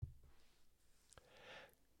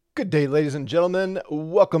Good day, ladies and gentlemen.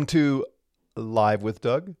 Welcome to Live with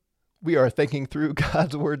Doug. We are thinking through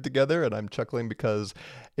God's Word together, and I'm chuckling because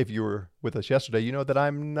if you were with us yesterday, you know that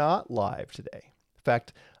I'm not live today. In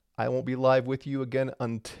fact, I won't be live with you again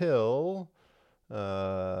until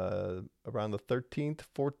around the 13th,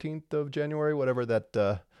 14th of January, whatever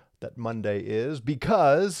that Monday is,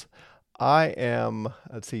 because I am,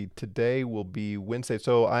 today will be Wednesday,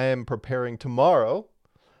 so I am preparing tomorrow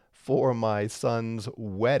for my son's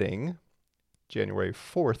wedding, January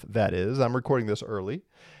 4th, that is. I'm recording this early,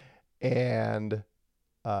 and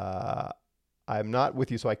I'm not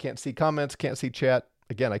with you, so I can't see comments, can't see chat.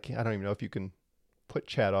 Again, I don't even know if you can put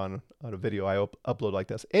chat on a video I upload like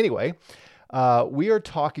this. Anyway, we are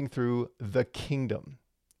talking through the kingdom.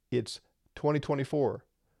 It's 2024.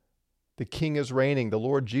 The King is reigning, the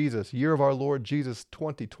Lord Jesus, year of our Lord Jesus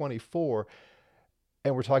 2024,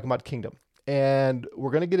 and we're talking about kingdom. And we're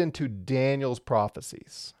going to get into Daniel's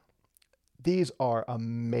prophecies. These are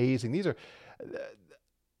amazing.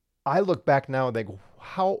 I look back now and think,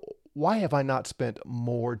 why have I not spent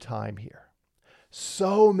more time here?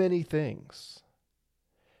 So many things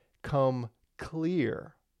come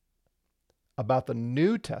clear about the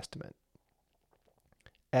New Testament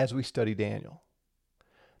as we study Daniel.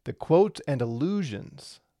 The quotes and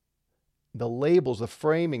allusions, the labels, the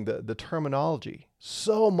framing, the terminology,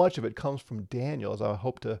 so much of it comes from Daniel, as I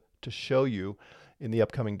hope to show you in the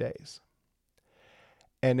upcoming days.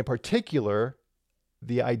 And in particular,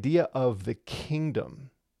 the idea of the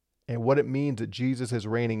kingdom and what it means that Jesus is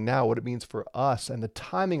reigning now, what it means for us, and the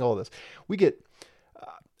timing of all this. We get,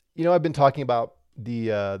 I've been talking about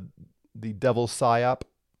the devil's psyop.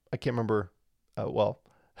 I can't remember,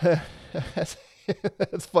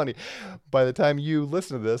 It's funny. By the time you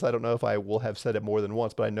listen to this, I don't know if I will have said it more than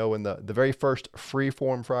once, but I know in the very first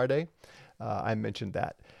Freeform Friday, I mentioned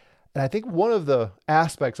that. And I think one of the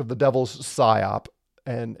aspects of the devil's psyop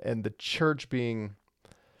and the church being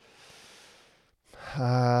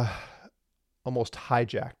almost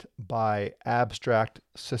hijacked by abstract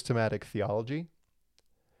systematic theology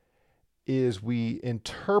is we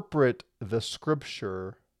interpret the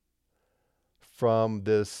scripture from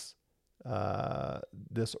this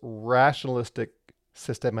rationalistic,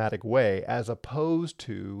 systematic way, as opposed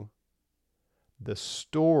to the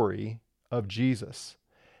story of Jesus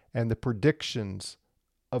and the predictions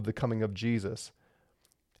of the coming of Jesus.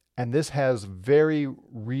 And this has very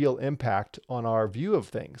real impact on our view of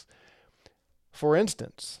things. For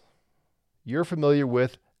instance, you're familiar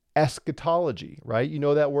with eschatology, right? You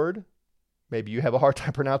know that word? Maybe you have a hard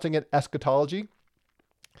time pronouncing it, eschatology.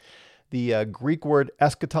 The Greek word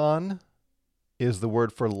eschaton is the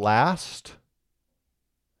word for last.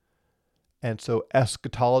 And so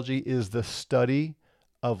eschatology is the study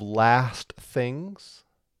of last things.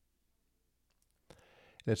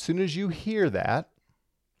 And as soon as you hear that,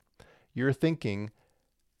 you're thinking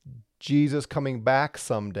Jesus coming back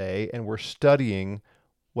someday, and we're studying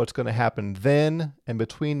what's going to happen then and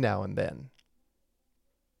between now and then.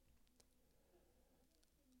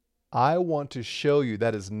 I want to show you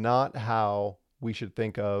that is not how we should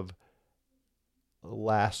think of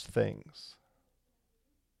last things.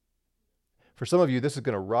 For some of you, this is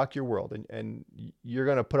going to rock your world, and you're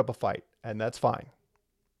going to put up a fight, and that's fine.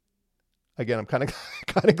 Again, I'm kind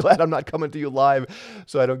of glad I'm not coming to you live,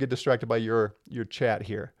 so I don't get distracted by your chat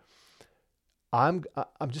here. I'm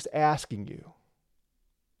just asking you,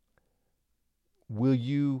 will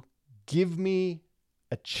you give me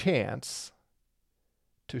a chance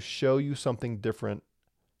to show you something different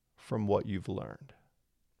from what you've learned?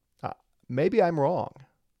 Maybe I'm wrong.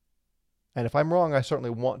 And if I'm wrong, I certainly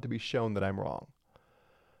want to be shown that I'm wrong.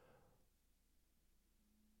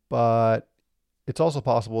 But it's also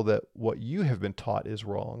possible that what you have been taught is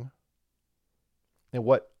wrong. And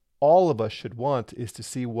what all of us should want is to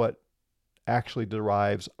see what actually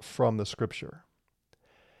derives from the scripture.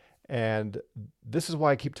 And this is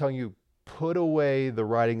why I keep telling you, put away the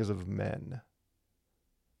writings of men.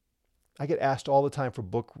 I get asked all the time for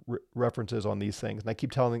book references on these things. And I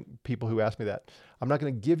keep telling people who ask me that, I'm not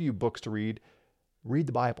going to give you books to read. Read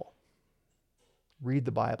the Bible. Read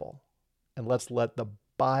the Bible. And let's let the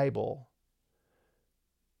Bible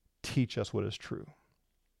teach us what is true.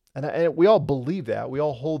 And we all believe that. We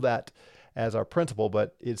all hold that as our principle,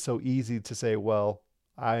 but it's so easy to say, well,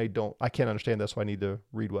 I can't understand this, so I need to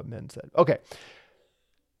read what men said. Okay.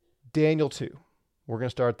 Daniel 2. We're going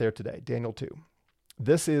to start there today. Daniel 2.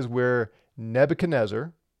 This is where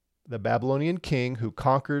Nebuchadnezzar, the Babylonian king who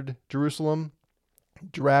conquered Jerusalem,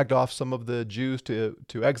 dragged off some of the Jews to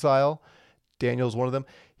exile. Daniel's one of them.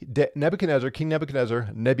 King Nebuchadnezzar,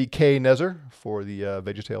 Nebuchadnezzar for the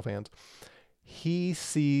VeggieTale fans, he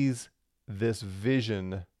sees this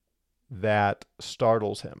vision that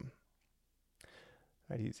startles him.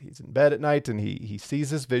 Right? He's in bed at night and he sees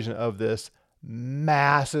this vision of this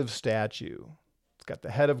massive statue. It's got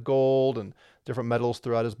the head of gold and different metals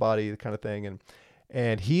throughout his body, the kind of thing.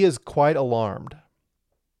 And he is quite alarmed.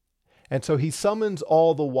 And so he summons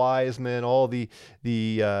all the wise men, all the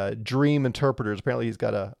dream interpreters. Apparently he's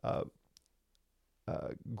got a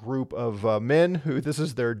group of men who this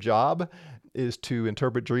is their job, is to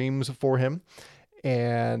interpret dreams for him.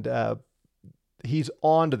 And he's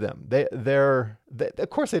on to them. They of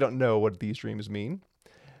course they don't know what these dreams mean,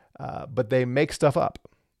 but they make stuff up.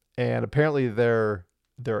 And apparently their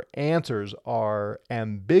answers are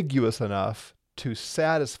ambiguous enough to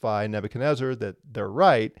satisfy Nebuchadnezzar that they're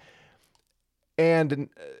right, and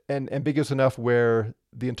ambiguous enough where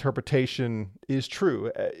the interpretation is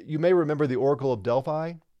true. You may remember the Oracle of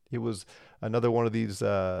Delphi. It was another one of these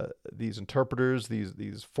interpreters,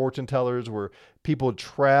 these fortune tellers, where people would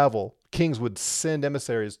travel. Kings would send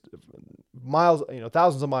emissaries miles,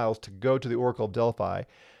 thousands of miles, to go to the Oracle of Delphi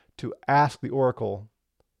to ask the oracle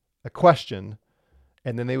a question,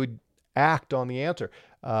 and then they would act on the answer.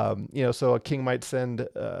 So a king might send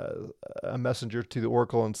a messenger to the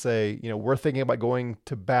oracle and say, we're thinking about going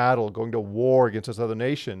to battle, going to war against this other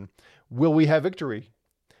nation. Will we have victory?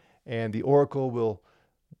 And the oracle will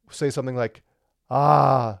say something like,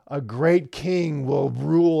 a great king will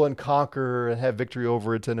rule and conquer and have victory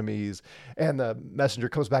over its enemies. And the messenger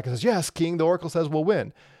comes back and says, yes, king, the oracle says we'll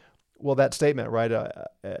win. Well, that statement, right,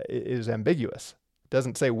 is ambiguous. It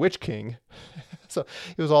doesn't say which king. So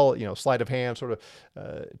it was all, sleight of hand sort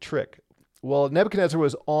of trick. Well, Nebuchadnezzar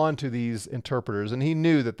was on to these interpreters, and he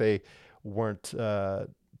knew that they weren't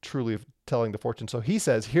truly telling the fortune. So he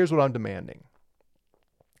says, here's what I'm demanding.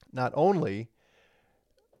 Not only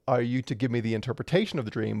are you to give me the interpretation of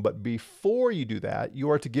the dream, but before you do that, you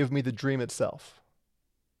are to give me the dream itself.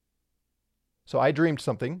 So I dreamed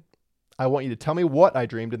something. I want you to tell me what I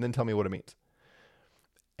dreamed and then tell me what it means.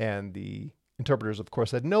 And the interpreters, of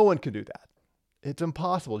course, said, no one can do that. It's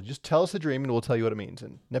impossible. Just tell us the dream and we'll tell you what it means.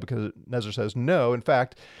 And Nebuchadnezzar says, no, in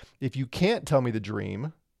fact, if you can't tell me the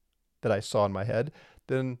dream that I saw in my head,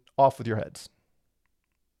 then off with your heads.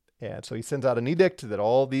 And so he sends out an edict that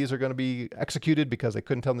all these are going to be executed because they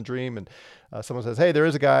couldn't tell the dream. And someone says, hey, there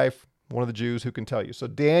is a guy, one of the Jews, who can tell you. So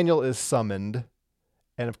Daniel is summoned.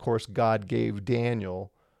 And of course, God gave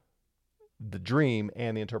Daniel the dream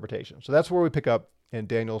and the interpretation. So that's where we pick up in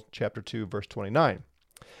Daniel chapter 2, verse 29.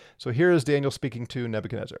 So here is Daniel speaking to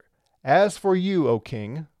Nebuchadnezzar. As for you, O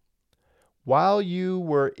king, while you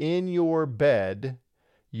were in your bed,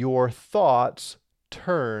 your thoughts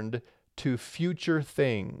turned to future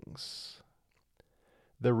things.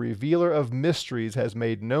 The revealer of mysteries has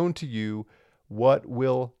made known to you what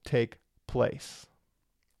will take place.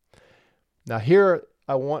 Now here,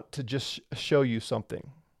 I want to just show you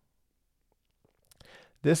something.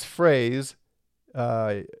 This phrase,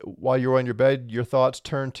 while you're on your bed, your thoughts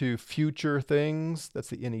turn to future things. That's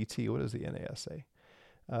the NET. What does the NAS say?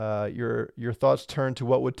 Your thoughts turn to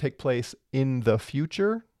what would take place in the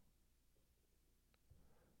future.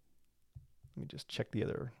 Let me just check the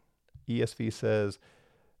other. ESV says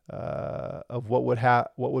of what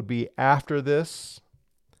would be after this.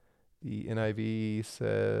 The NIV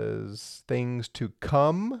says things to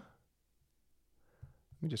come. Let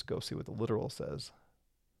me just go see what the literal says.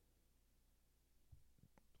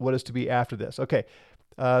 What is to be after this? Okay,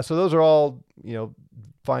 so those are all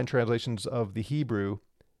fine translations of the Hebrew.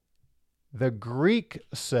 The Greek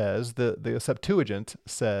says, the Septuagint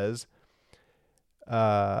says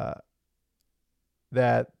that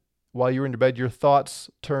while you were in your bed, your thoughts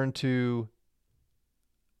turn to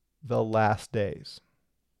the last days.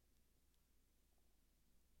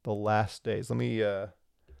 The last days. Let me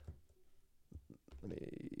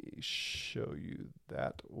show you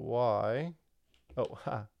that. Why?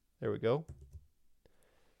 Oh, there we go.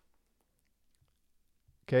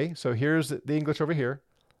 Okay, so here's the English over here.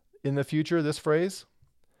 In the future, this phrase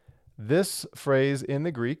in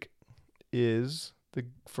the Greek is the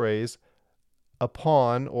phrase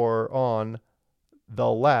upon or on the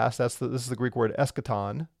last. This is the Greek word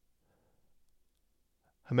eschaton.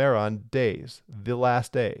 Hemeron, days, the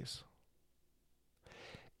last days.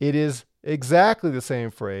 It is exactly the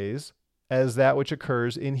same phrase as that which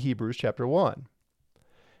occurs in Hebrews chapter 1.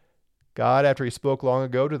 God, after he spoke long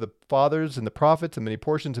ago to the fathers and the prophets in many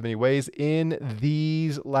portions, in many ways, in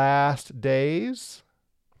these last days.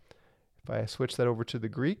 If I switch that over to the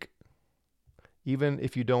Greek, even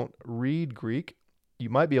if you don't read Greek, you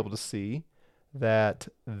might be able to see that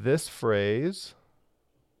this phrase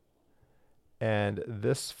and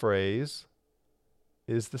this phrase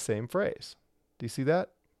is the same phrase. Do you see that?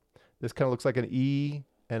 This kind of looks like an E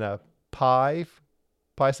and a pi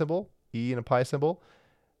symbol, E and a pi symbol.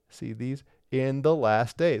 See these? In the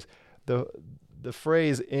last days. The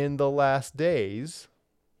phrase in the last days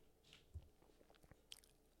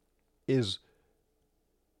is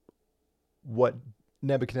what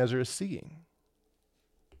Nebuchadnezzar is seeing.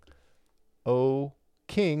 O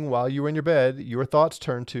king, while you were in your bed, your thoughts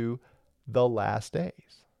turn to the last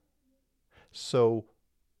days. So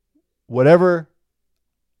whatever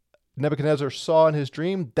Nebuchadnezzar saw in his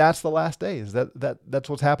dream, that's the last days. That's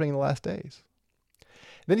what's happening in the last days.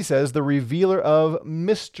 Then he says, the revealer of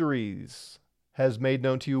mysteries has made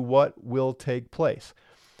known to you what will take place.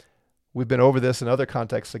 We've been over this in other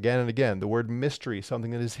contexts again and again. The word mystery,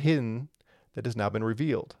 something that is hidden, that has now been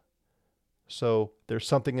revealed. So there's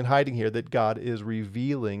something in hiding here that God is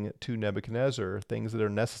revealing to Nebuchadnezzar, things that are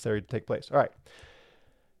necessary to take place. All right.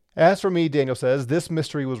 As for me, Daniel says, this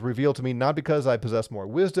mystery was revealed to me not because I possess more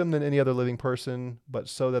wisdom than any other living person, but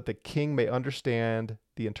so that the king may understand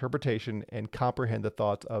the interpretation and comprehend the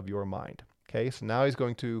thoughts of your mind. Okay, so now he's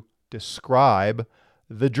going to describe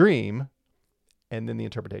the dream and then the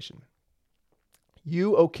interpretation.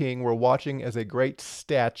 You, O king, were watching as a great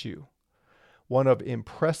statue, one of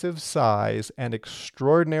impressive size and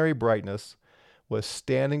extraordinary brightness, was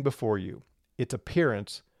standing before you. Its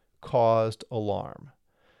appearance caused alarm.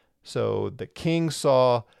 So the king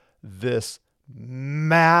saw this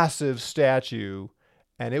massive statue,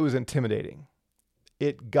 and it was intimidating.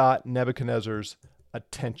 It got Nebuchadnezzar's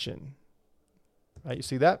attention. Right, you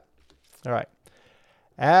see that? All right.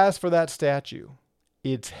 As for that statue,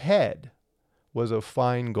 its head was of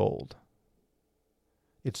fine gold.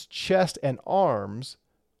 Its chest and arms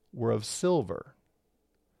were of silver.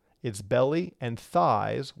 Its belly and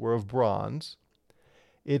thighs were of bronze.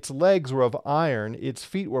 Its legs were of iron. Its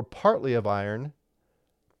feet were partly of iron,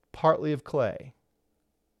 partly of clay.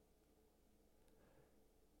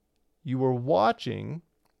 You were watching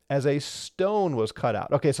as a stone was cut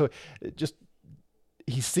out. Okay, so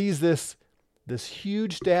he sees this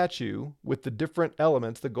huge statue with the different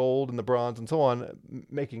elements, the gold and the bronze and so on,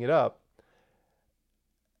 making it up.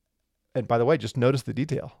 And by the way, just notice the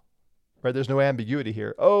detail. Right, there's no ambiguity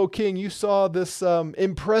here. Oh, king, you saw this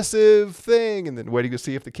impressive thing, and then waiting to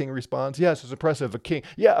see if the king responds. Yes, it's impressive. A king.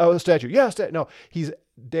 Yeah, oh, a statue. Yeah, no.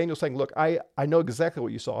 Daniel's saying, look, I know exactly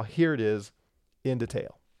what you saw. Here it is in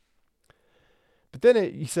detail. But then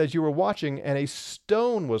he says you were watching, and a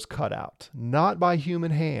stone was cut out, not by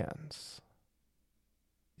human hands.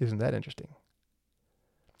 Isn't that interesting?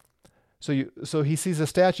 So he sees a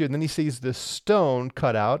statue, and then he sees this stone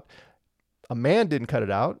cut out. A man didn't cut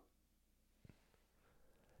it out.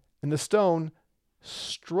 And the stone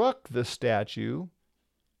struck the statue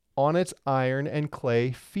on its iron and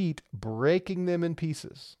clay feet, breaking them in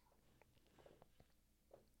pieces.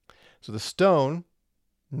 So the stone,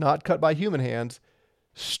 not cut by human hands,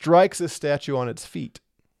 strikes the statue on its feet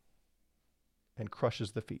and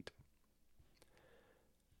crushes the feet.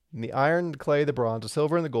 And the iron, the clay, the bronze, the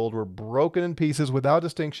silver, and the gold were broken in pieces without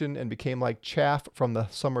distinction and became like chaff from the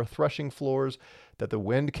summer threshing floors that the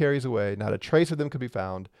wind carries away. Not a trace of them could be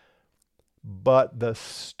found. But the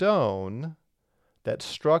stone that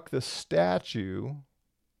struck the statue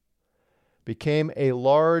became a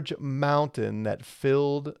large mountain that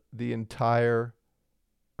filled the entire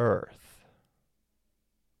earth.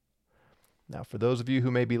 Now, for those of you who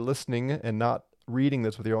may be listening and not reading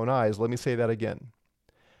this with your own eyes, let me say that again.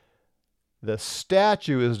 The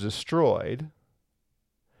statue is destroyed,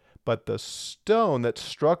 but the stone that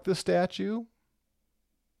struck the statue,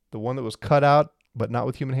 the one that was cut out but not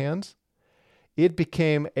with human hands, it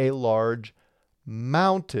became a large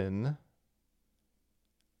mountain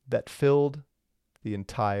that filled the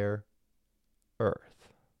entire earth.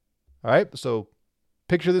 All right, so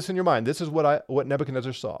picture this in your mind. This is what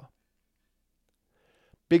Nebuchadnezzar saw.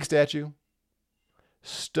 Big statue.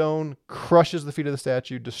 Stone crushes the feet of the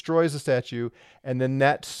statue, destroys the statue, and then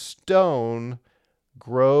that stone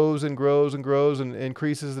grows and grows and grows and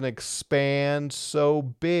increases and expands so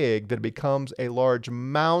big that it becomes a large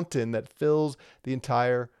mountain that fills the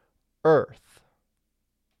entire earth.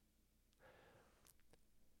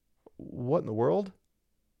 What in the world?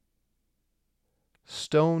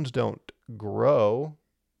 Stones don't grow.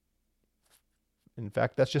 In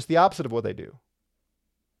fact, that's just the opposite of what they do.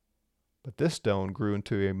 But this stone grew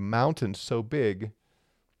into a mountain so big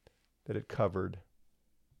that it covered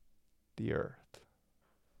the earth.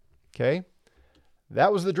 Okay?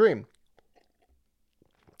 That was the dream.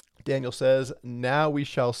 Daniel says, now we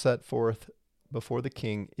shall set forth before the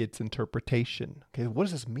king its interpretation. Okay, what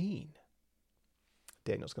does this mean?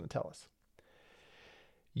 Daniel's going to tell us.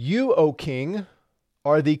 You, O king,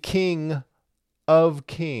 are the King of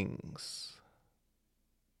kings.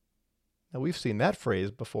 Now, we've seen that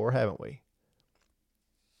phrase before, haven't we?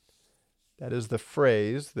 That is the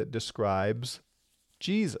phrase that describes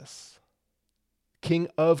Jesus, King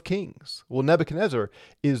of kings. Well, Nebuchadnezzar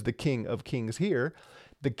is the King of kings here.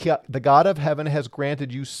 The God of heaven has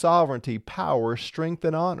granted you sovereignty, power, strength,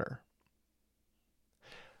 and honor.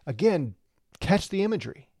 Again, catch the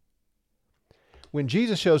imagery. When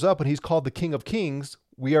Jesus shows up and he's called the King of Kings,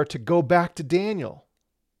 we are to go back to Daniel,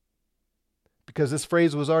 because this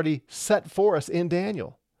phrase was already set for us in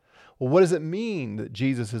Daniel. Well, what does it mean that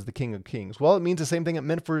Jesus is the King of Kings? Well, it means the same thing it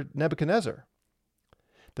meant for Nebuchadnezzar,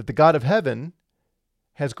 that the God of heaven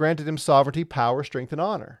has granted him sovereignty, power, strength, and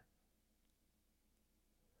honor.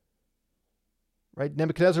 Right?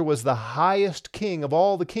 Nebuchadnezzar was the highest king of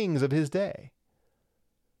all the kings of his day.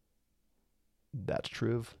 That's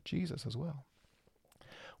true of Jesus as well.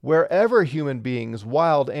 Wherever human beings,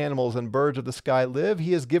 wild animals, and birds of the sky live,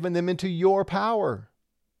 he has given them into your power.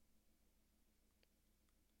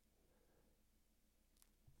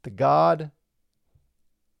 The God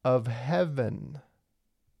of heaven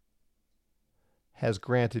has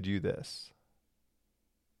granted you this.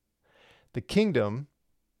 The kingdom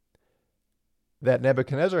that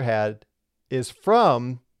Nebuchadnezzar had is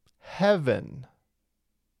from heaven.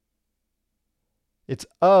 It's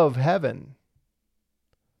of heaven.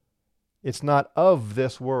 It's not of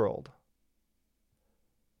this world.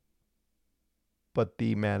 But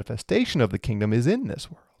the manifestation of the kingdom is in this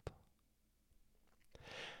world.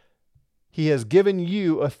 He has given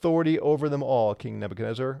you authority over them all, King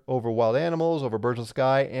Nebuchadnezzar, over wild animals, over birds of the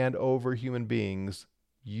sky, and over human beings.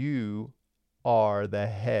 You are the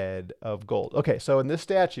head of gold. Okay, so in this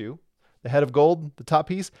statue, the head of gold, the top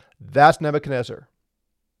piece, that's Nebuchadnezzar.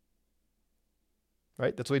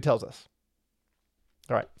 Right? That's what he tells us.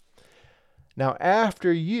 All right. Now,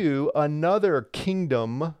 after you, another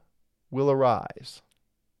kingdom will arise,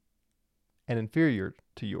 and inferior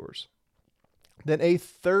to yours. Then a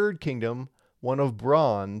third kingdom, one of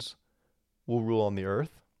bronze, will rule on the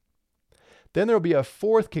earth. Then there will be a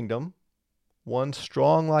fourth kingdom, one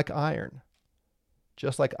strong like iron.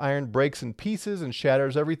 Just like iron breaks in pieces and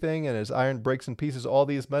shatters everything, and as iron breaks in pieces all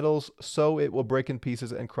these metals, so it will break in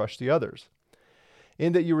pieces and crush the others.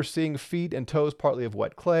 In that you were seeing feet and toes partly of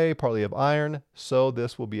wet clay, partly of iron, so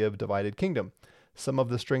this will be a divided kingdom. Some of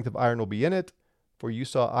the strength of iron will be in it, for you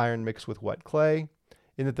saw iron mixed with wet clay.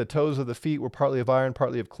 In that the toes of the feet were partly of iron,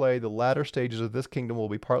 partly of clay, the latter stages of this kingdom will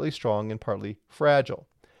be partly strong and partly fragile.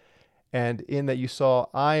 And in that you saw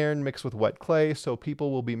iron mixed with wet clay, so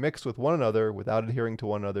people will be mixed with one another without adhering to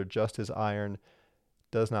one another, just as iron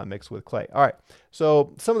does not mix with clay. All right,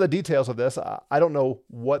 so some of the details of this, I don't know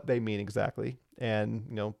what they mean exactly.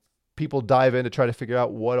 And, people dive in to try to figure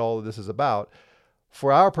out what all of this is about.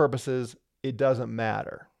 For our purposes, it doesn't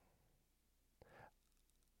matter.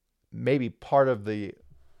 Maybe part of the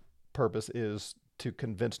purpose is to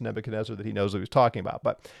convince Nebuchadnezzar that he knows what he's talking about.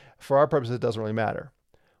 But for our purposes, it doesn't really matter.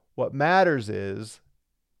 What matters is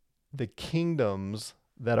the kingdoms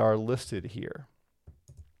that are listed here.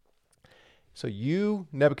 So you,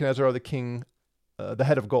 Nebuchadnezzar, are the king, the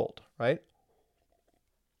head of gold, right?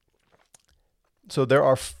 So there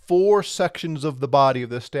are 4 sections of the body of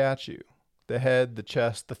this statue: the head, the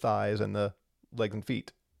chest, the thighs, and the legs and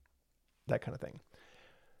feet, that kind of thing.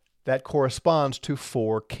 That corresponds to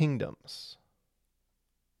 4 kingdoms.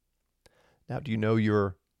 Now, do you know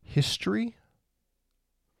your history?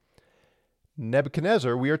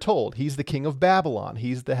 Nebuchadnezzar, we are told, he's the king of Babylon.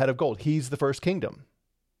 He's the head of gold. He's the first kingdom.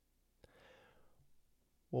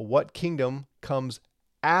 Well, what kingdom comes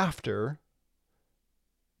after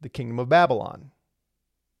the kingdom of Babylon?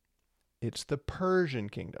 It's the Persian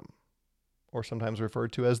kingdom, or sometimes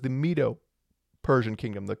referred to as the Medo-Persian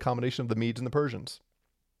kingdom, the combination of the Medes and the Persians.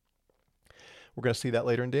 We're going to see that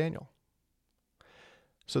later in Daniel.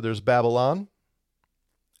 So there's Babylon,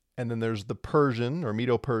 and then there's the Persian or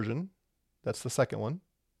Medo-Persian. That's the second one.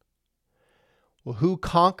 Well, who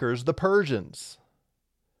conquers the Persians?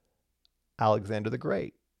 Alexander the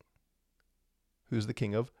Great, who's the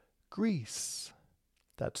king of Greece.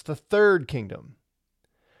 That's the third kingdom.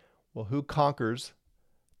 Well, who conquers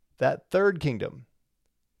that third kingdom?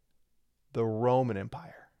 The Roman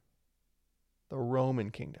Empire, the Roman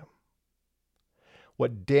kingdom.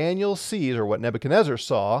 What Daniel sees, or what Nebuchadnezzar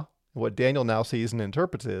saw, what Daniel now sees and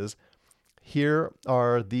interprets is, here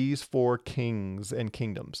are these 4 kings and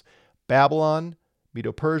kingdoms: Babylon,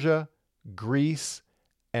 Medo-Persia, Greece,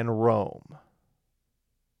 and Rome.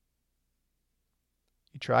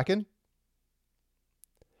 You tracking?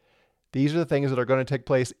 These are the things that are going to take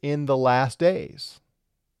place in the last days.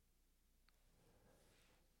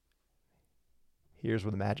 Here's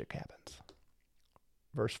where the magic happens.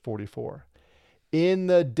 Verse 44. In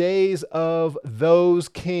the days of those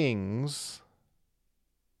kings,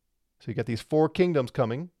 so you got these 4 kingdoms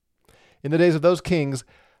coming. In the days of those kings,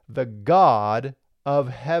 the God of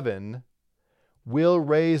heaven will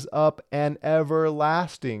raise up an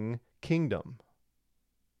everlasting kingdom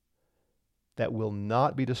that will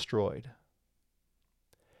not be destroyed,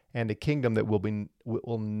 and a kingdom that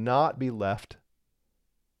will not be left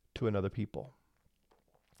to another people.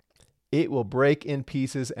 It will break in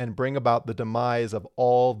pieces and bring about the demise of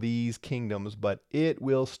all these kingdoms, but it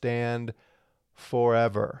will stand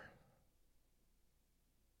forever.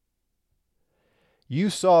 You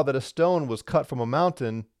saw that a stone was cut from a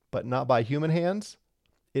mountain, but not by human hands.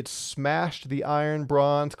 It smashed the iron,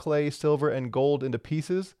 bronze, clay, silver, and gold into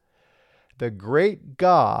pieces. The great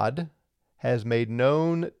God has made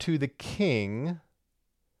known to the king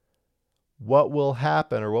what will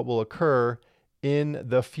happen or what will occur in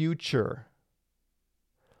the future.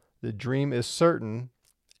 The dream is certain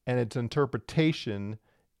and its interpretation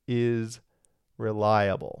is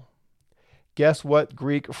reliable. Guess what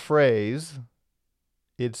Greek phrase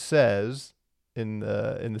it says in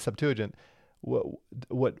the Septuagint?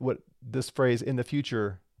 What this phrase "in the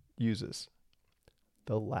future" uses?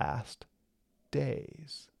 The last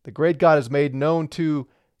days. The great God has made known to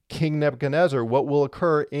King Nebuchadnezzar what will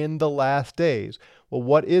occur in the last days. Well,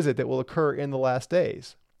 what is it that will occur in the last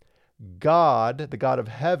days? God, the God of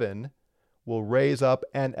heaven, will raise up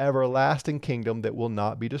an everlasting kingdom that will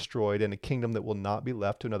not be destroyed, and a kingdom that will not be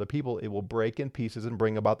left to another people. It will break in pieces and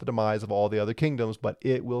bring about the demise of all the other kingdoms, but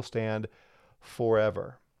it will stand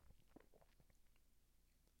forever.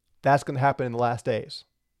 That's going to happen in the last days.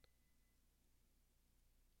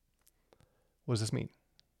 What does this mean?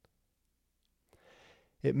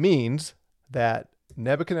 It means that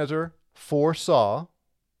Nebuchadnezzar foresaw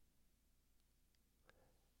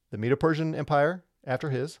the Medo-Persian Empire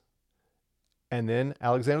after his, and then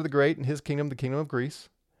Alexander the Great and his kingdom, the kingdom of Greece,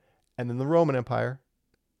 and then the Roman Empire,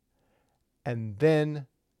 and then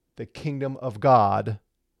the kingdom of God,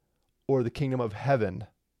 or the kingdom of heaven,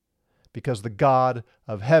 because the God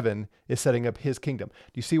of heaven is setting up his kingdom.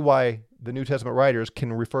 Do you see why the New Testament writers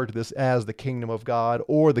can refer to this as the kingdom of God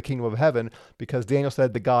or the kingdom of heaven? Because Daniel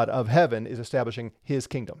said the God of heaven is establishing his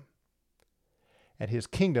kingdom. And his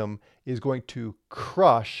kingdom is going to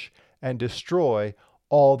crush and destroy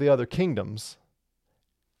all the other kingdoms.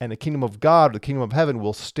 And the kingdom of God, the kingdom of heaven,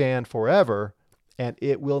 will stand forever, and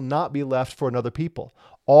it will not be left for another people.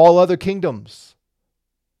 All other kingdoms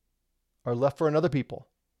are left for another people.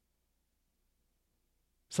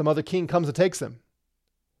 Some other king comes and takes them,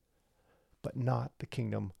 but not the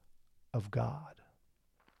kingdom of God.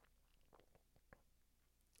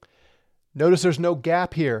 Notice there's no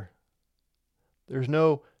gap here. There's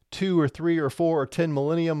no 2 or 3 or 4 or 10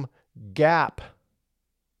 millennium gap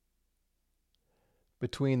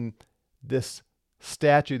between this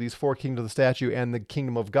statue, these 4 kingdoms of the statue, and the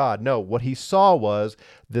kingdom of God. No, what he saw was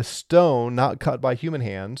the stone not cut by human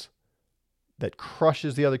hands that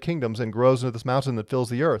crushes the other kingdoms and grows into this mountain that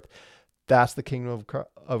fills the earth. That's the kingdom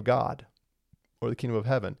of God, or the kingdom of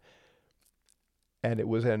heaven. And it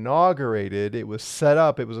was inaugurated, it was set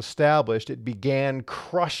up, it was established, it began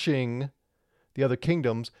crushing the other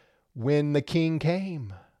kingdoms when the king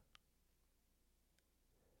came.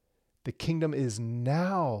 The kingdom is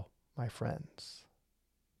now, my friends.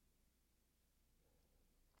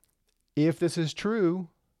 If this is true,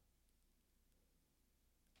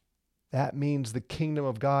 that means the kingdom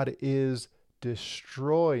of God is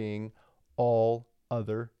destroying all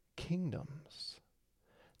other kingdoms.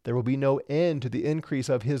 There will be no end to the increase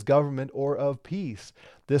of his government or of peace.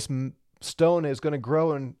 This stone is going to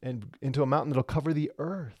grow and into a mountain that will cover the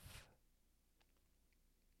earth.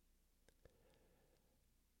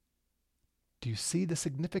 Do you see the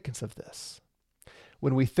significance of this?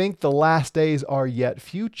 When we think the last days are yet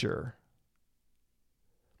future,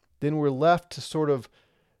 then we're left to sort of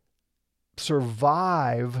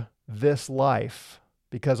survive this life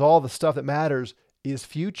because all the stuff that matters is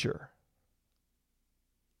future.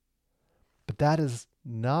 But that is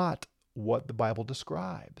not what the Bible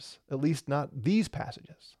describes, at least not these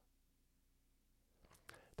passages.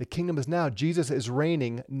 The kingdom is now. Jesus is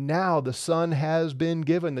reigning now. The Son has been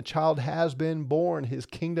given. The child has been born. His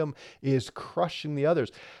kingdom is crushing the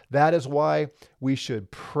others. That is why we should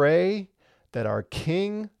pray that our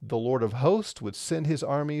King, the Lord of hosts, would send his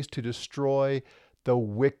armies to destroy the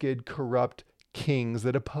wicked, corrupt kings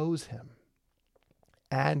that oppose him.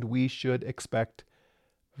 And we should expect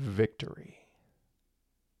victory.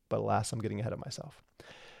 But alas, I'm getting ahead of myself.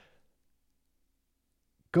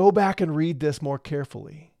 Go back and read this more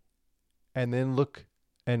carefully. and then look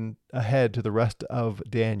and ahead to the rest of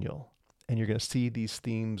Daniel, and you're going to see these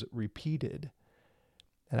themes repeated.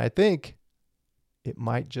 And I think it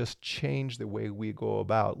might just change the way we go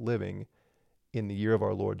about living in the year of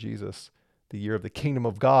our Lord Jesus, the year of the kingdom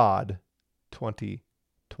of God,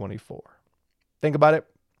 2024. Think about it.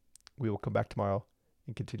 We will come back tomorrow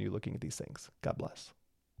and continue looking at these things. God bless.